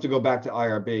 You don't have to go back to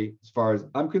IRB as far as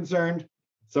I'm concerned.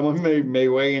 Someone may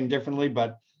weigh in differently,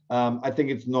 but I think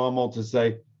it's normal to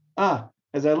say,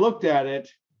 as I looked at it,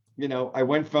 I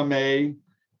went from a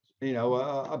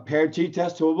paired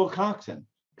t-test to a Wilcoxon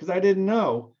because I didn't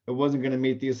know it wasn't going to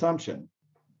meet the assumption.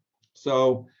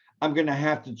 So I'm going to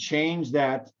have to change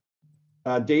that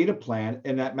data plan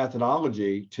and that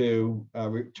methodology to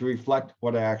reflect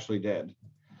what I actually did.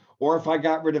 Or if I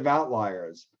got rid of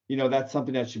outliers, that's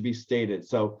something that should be stated.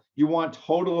 So you want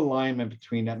total alignment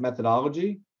between that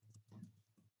methodology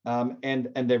and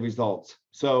the results.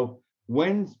 So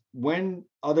when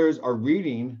others are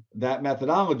reading that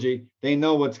methodology, they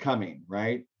know what's coming,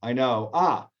 right? I know,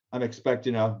 I'm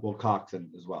expecting a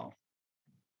Wilcoxon as well.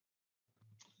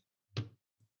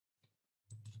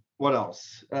 What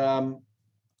else?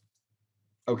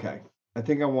 Okay, I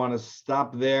think I want to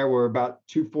stop there. We're about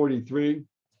 2:43.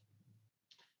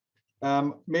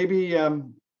 Maybe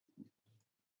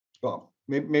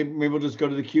we'll just go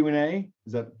to the Q&A.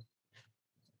 Is that?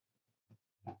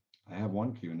 I have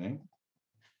one Q&A.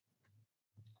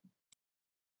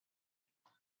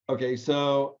 Okay,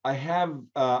 so I have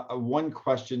one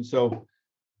question. So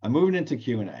I'm moving into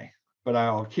Q&A, but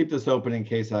I'll keep this open in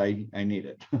case I need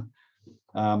it.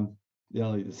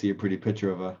 You'll need to see a pretty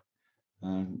picture of a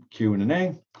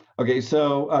Q&A. Okay,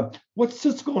 so what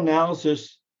statistical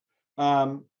analysis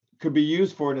could be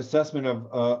used for an assessment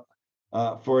of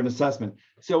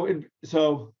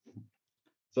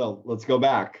So let's go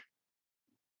back.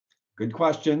 Good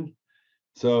question.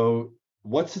 So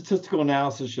what statistical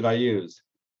analysis should I use?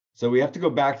 So we have to go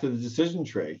back to the decision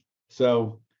tree.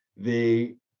 So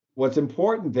what's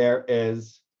important there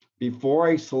is before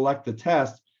I select the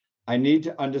test, I need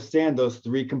to understand those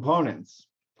three components.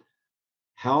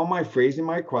 How am I phrasing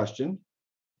my question?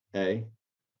 A.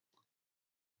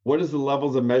 What is the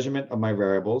levels of measurement of my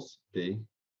variables? B.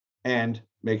 And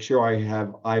make sure I have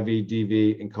IV,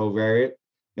 DV, and covariate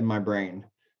in my brain.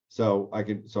 So I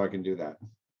can do that.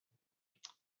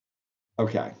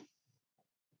 Okay.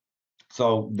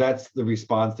 So that's the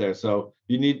response there. So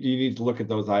you need to look at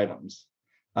those items.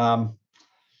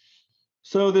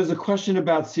 So there's a question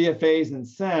about CFAs and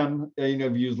SEM.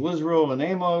 You've used Lizerl and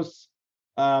Amos.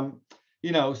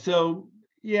 So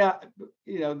yeah,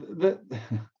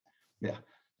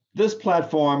 this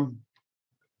platform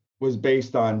was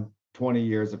based on 20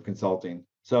 years of consulting.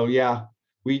 So yeah,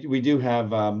 we do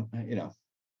have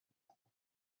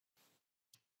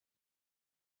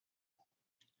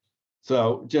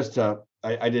So just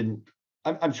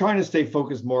I'm trying to stay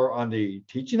focused more on the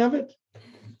teaching of it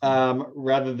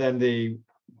rather than the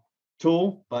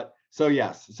tool. But so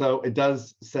yes, so it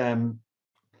does SEM,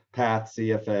 PATH,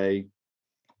 CFA,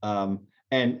 and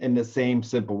in the same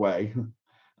simple way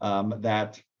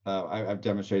that I've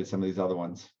demonstrated some of these other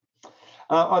ones.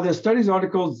 Are there studies,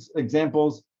 articles,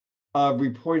 examples of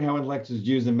reporting how Intellectus is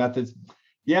used in methods?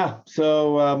 Yeah,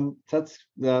 so that's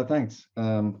thanks.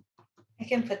 I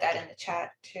can put that in the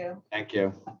chat too. Thank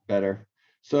you. Better.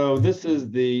 So this is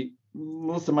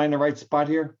Melissa, am I in the right spot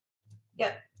here?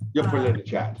 Yep. You'll put it in the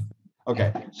chat.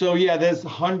 Okay. So yeah, there's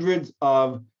hundreds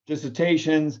of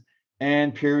dissertations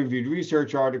and peer-reviewed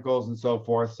research articles and so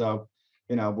forth. So,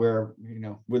 we're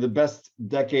the best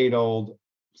decade-old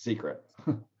secret.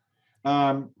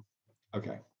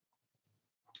 Okay.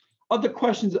 Other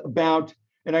questions about,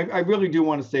 and I really do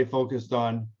want to stay focused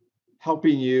on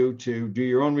helping you to do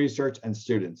your own research and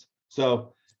students.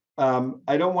 So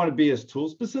I don't want to be as tool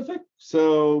specific.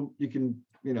 So you can,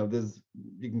 you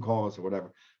can call us or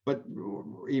whatever, but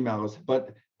email us.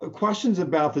 But questions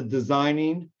about the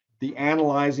designing, the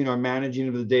analyzing or managing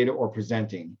of the data or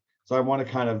presenting. So I want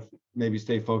to kind of maybe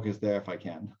stay focused there if I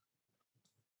can.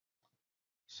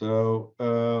 So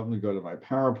let me go to my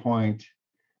PowerPoint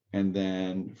And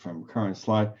then from current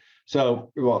slide.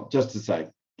 So, well, just to say,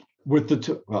 with the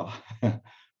tool, well,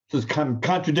 just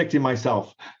contradicting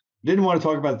myself. Didn't want to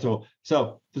talk about the tool.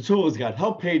 So the tool has got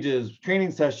help pages,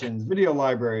 training sessions, video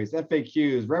libraries,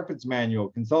 FAQs, reference manual,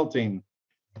 consulting.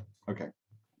 Okay.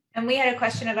 And we had a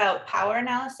question about power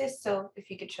analysis. So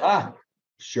if you could show that.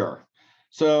 Sure.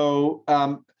 So,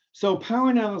 so power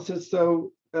analysis.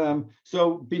 So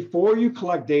before you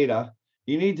collect data,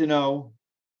 you need to know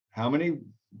how many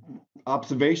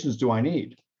observations do I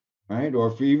need, right?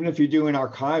 Or even if you're doing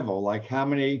archival, like how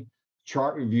many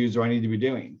chart reviews do I need to be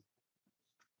doing?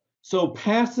 So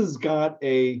PASS has got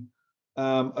a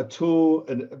tool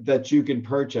that you can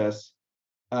purchase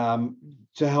to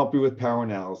help you with power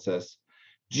analysis.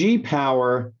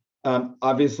 G-Power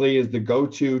obviously is the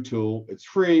go-to tool. It's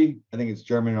free. I think it's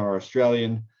German or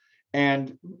Australian,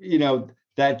 and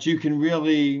that you can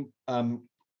really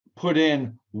put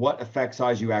in what effect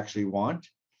size you actually want.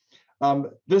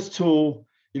 This tool,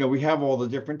 we have all the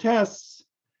different tests.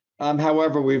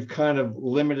 However, we've kind of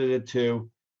limited it to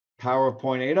power of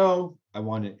 0.80. I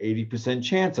want an 80%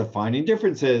 chance of finding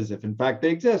differences if in fact they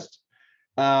exist.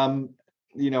 I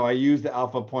use the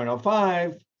alpha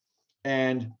 0.05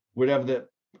 and whatever the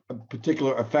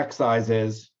particular effect size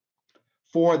is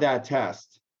for that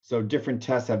test. So different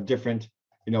tests have different,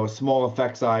 a small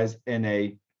effect size in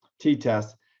a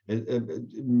t-test. It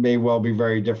may well be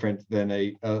very different than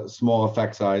a small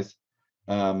effect size,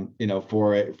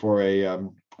 for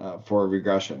a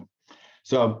regression.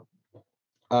 So,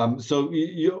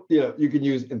 you can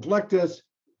use Intellectus,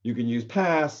 you can use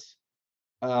PASS.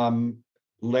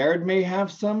 Laird may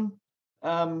have some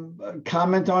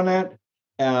comment on that,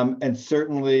 and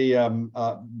certainly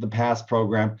the PASS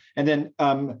program. And then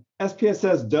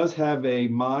SPSS does have a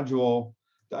module.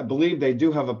 I believe they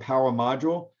do have a power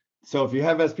module. So if you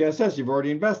have SPSS, you've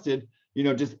already invested.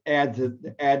 Just add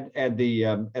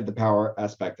the power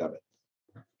aspect of it.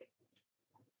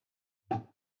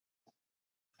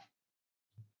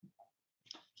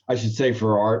 I should say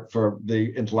for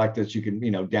the Intellectus, you can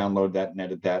download that and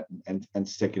edit that and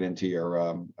stick it into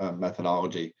your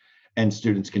methodology, and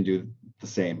students can do the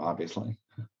same, obviously.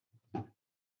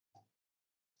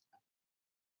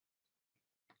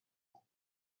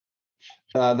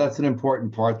 That's an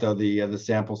important part, though, the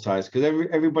sample size, because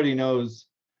everybody knows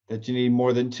that you need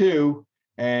more than 2.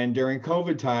 And during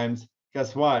COVID times,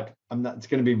 guess what? It's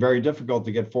going to be very difficult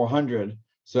to get 400.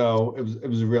 So it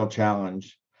was a real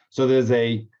challenge. So there's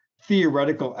a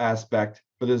theoretical aspect,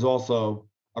 but there's also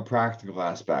a practical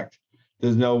aspect.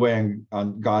 There's no way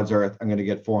on God's earth I'm going to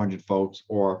get 400 folks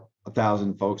or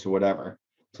 1,000 folks or whatever.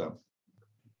 So.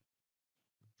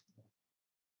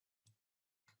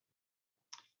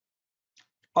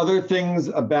 Other things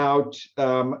about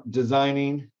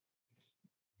designing.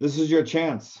 This is your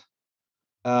chance.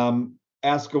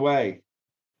 Ask away.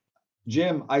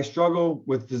 Jim, I struggle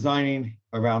with designing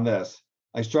around this.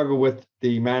 I struggle with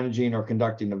the managing or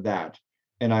conducting of that,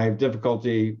 and I have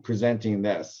difficulty presenting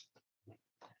this.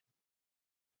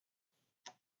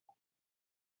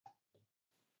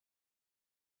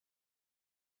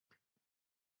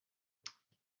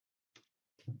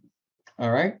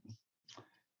 All right.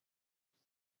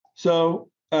 So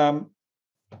I'm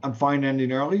fine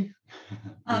ending early.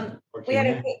 We had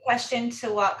a quick question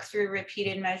to walk through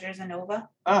repeated measures ANOVA.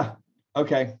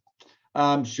 Okay.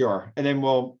 Sure. And then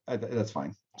that's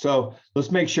fine. So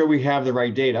let's make sure we have the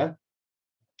right data.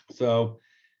 So,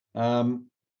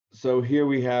 so here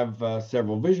we have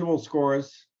several visual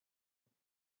scores.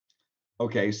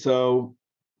 Okay, so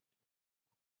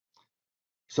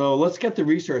let's get the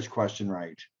research question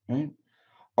right?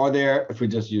 Are there, if we're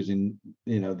just using,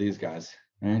 these guys,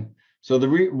 right? So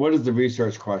what is the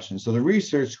research question? So the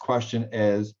research question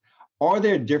is, are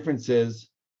there differences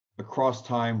across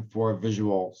time for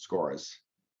visual scores?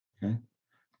 Okay,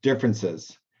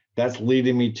 differences. That's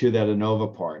leading me to that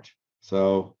ANOVA part.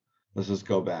 So let's just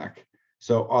go back.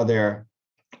 So are there,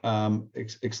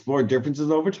 explore differences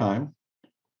over time?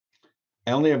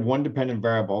 I only have one dependent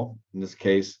variable, in this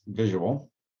case, visual.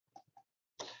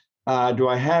 Do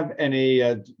I have any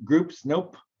groups?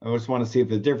 Nope. I just want to see if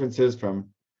the differences from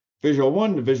visual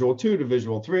 1 to visual 2 to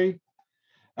visual 3.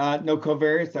 No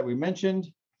covariates that we mentioned.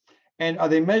 And are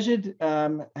they measured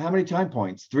how many time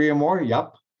points? 3 or more?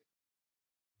 Yup.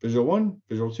 Visual 1,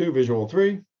 visual 2, visual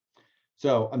 3.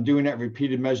 So I'm doing that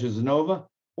repeated measures ANOVA,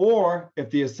 or if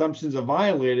the assumptions are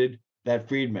violated, that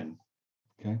Friedman.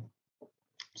 Okay.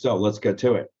 So let's get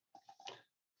to it.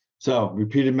 So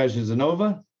repeated measures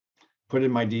ANOVA. Put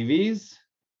in my DVs,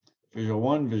 visual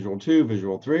 1, visual 2,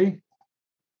 visual 3.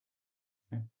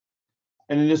 Okay.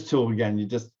 And in this tool, again, you're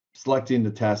just selecting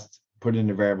the test, put in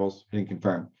the variables, hitting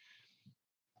confirm.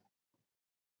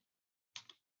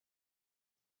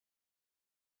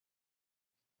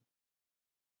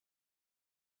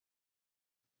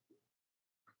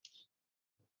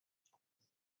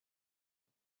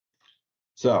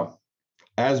 So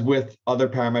as with other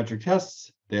parametric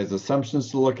tests, there's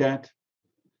assumptions to look at.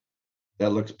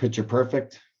 That looks picture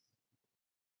perfect.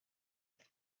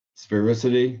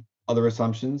 Sphericity, other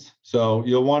assumptions. So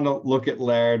you'll want to look at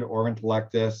Laird or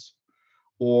Intellectus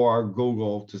or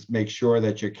Google to make sure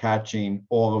that you're catching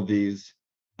all of these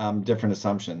different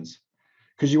assumptions.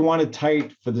 Because you want it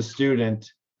tight for the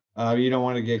student. You don't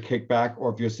want to get kicked back,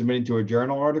 or if you're submitting to a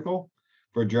journal article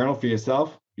for a journal for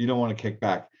yourself, you don't want to kick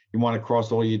back. You want to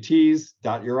cross all your T's,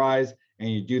 dot your I's, and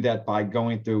you do that by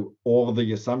going through all of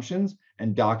the assumptions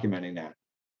and documenting that.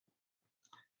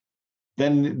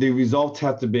 Then the results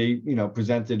have to be,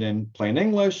 presented in plain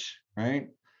English, right?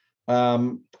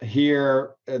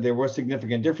 Here, there were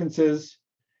significant differences,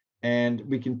 and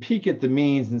we can peek at the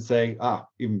means and say,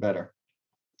 even better.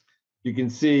 You can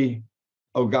see,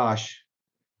 oh gosh,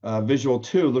 Visual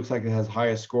 2 looks like it has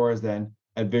higher scores than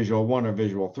at Visual 1 or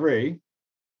Visual 3.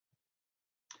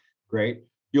 Great.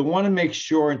 You'll want to make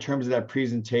sure in terms of that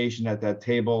presentation at that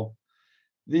table,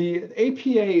 the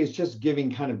APA is just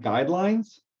giving kind of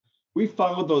guidelines. We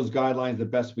followed those guidelines the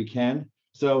best we can.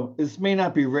 So this may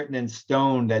not be written in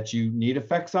stone that you need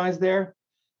effect size there,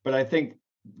 but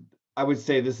I would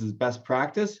say this is best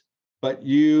practice. But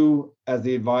you, as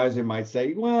the advisor, might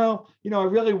say, well, I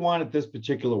really want it this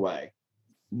particular way.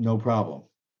 No problem.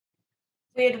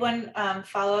 We had one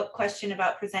follow-up question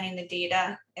about presenting the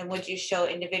data, and would you show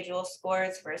individual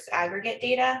scores versus aggregate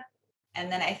data? And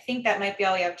then I think that might be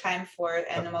all we have time for,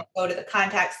 and then we'll go to the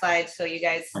contact slide. So you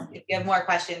guys, if you have more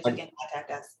questions, you can contact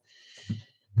us.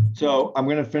 So I'm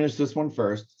going to finish this one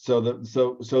first. So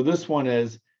this one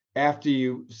is after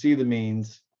you see the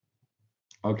means,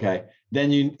 okay,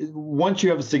 then once you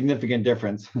have a significant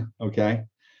difference, okay,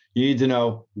 you need to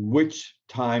know which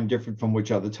time different from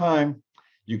which other time.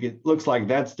 Looks like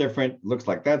that's different, looks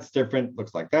like that's different,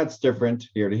 looks like that's different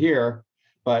here to here,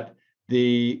 but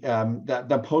the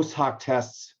post hoc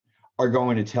tests are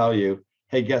going to tell you,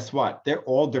 hey, guess what? They're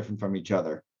all different from each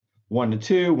other. 1 to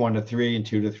 2, 1 to 3, and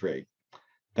 2 to 3.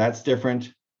 That's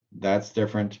different,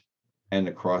 and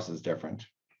the cross is different.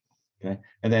 Okay,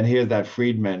 and then here's that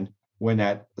Friedman when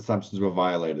that assumptions were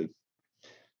violated.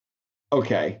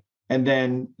 Okay, and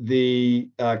then the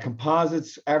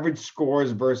composites, average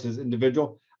scores versus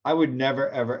individual. I would never,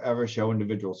 ever, ever show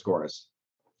individual scores.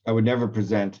 I would never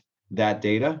present that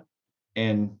data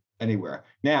in anywhere.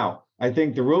 Now, I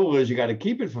think the rule is you got to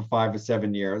keep it for 5 or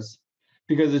 7 years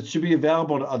because it should be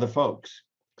available to other folks.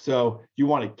 So you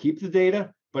want to keep the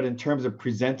data, but in terms of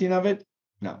presenting of it,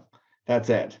 no, that's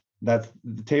it. That's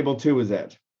the table 2 is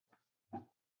it.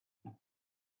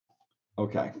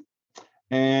 Okay.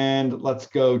 And let's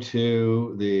go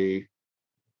to the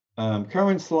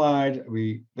current slide.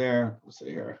 Let's see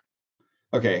here.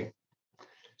 Okay.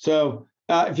 So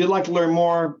if you'd like to learn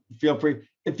more, feel free.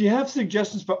 If you have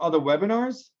suggestions for other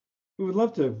webinars, we would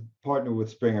love to partner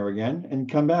with Springer again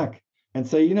and come back and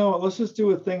say, let's just do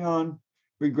a thing on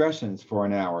regressions for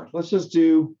an hour. Let's just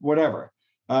do whatever.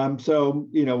 So,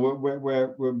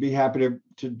 we'll be happy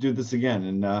to do this again.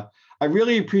 And I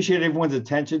really appreciate everyone's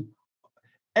attention.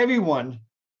 Everyone,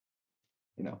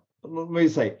 let me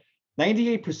say,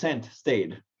 98%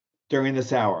 stayed during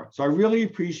this hour. So I really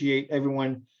appreciate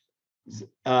everyone's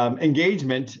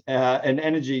engagement and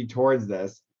energy towards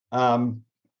this. And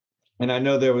I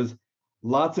know there was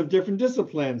lots of different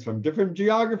disciplines from different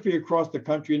geography across the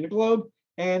country and the globe,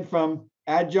 and from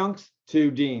adjuncts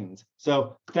to deans.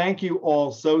 So thank you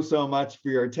all so much for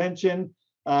your attention.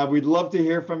 We'd love to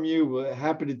hear from you. We're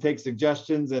happy to take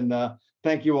suggestions, and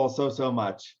thank you all so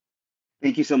much.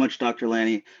 Thank you so much, Dr.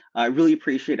 Lani. I really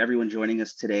appreciate everyone joining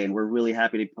us today, and we're really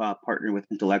happy to partner with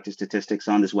Intellectus Statistics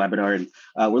on this webinar.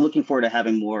 And we're looking forward to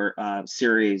having more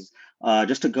series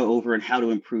just to go over and how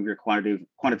to improve your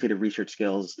quantitative research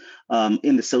skills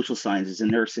in the social sciences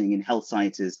and nursing and health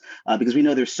sciences, because we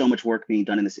know there's so much work being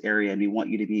done in this area, and we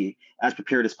want you to be as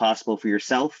prepared as possible for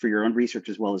yourself, for your own research,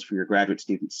 as well as for your graduate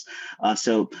students.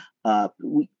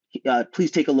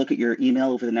 Please take a look at your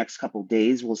email over the next couple of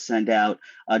days. We'll send out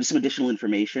just some additional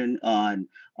information on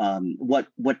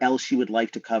what else you would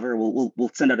like to cover.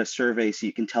 We'll send out a survey so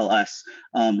you can tell us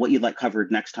what you'd like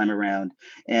covered next time around,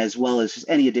 as well as just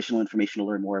any additional information to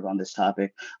learn more about this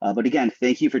topic. But again,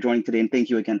 thank you for joining today, and thank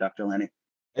you again, Dr. Lani.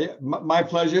 My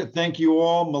pleasure. Thank you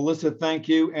all. Melissa, thank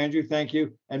you. Andrew, thank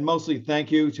you. And mostly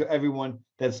thank you to everyone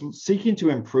that's seeking to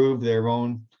improve their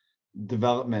own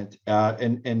development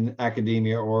in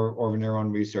academia or in their own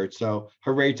research. So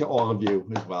hooray to all of you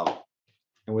as well.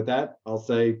 And with that, I'll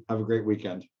say have a great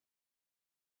weekend.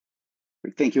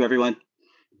 Thank you, everyone.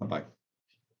 Bye-bye.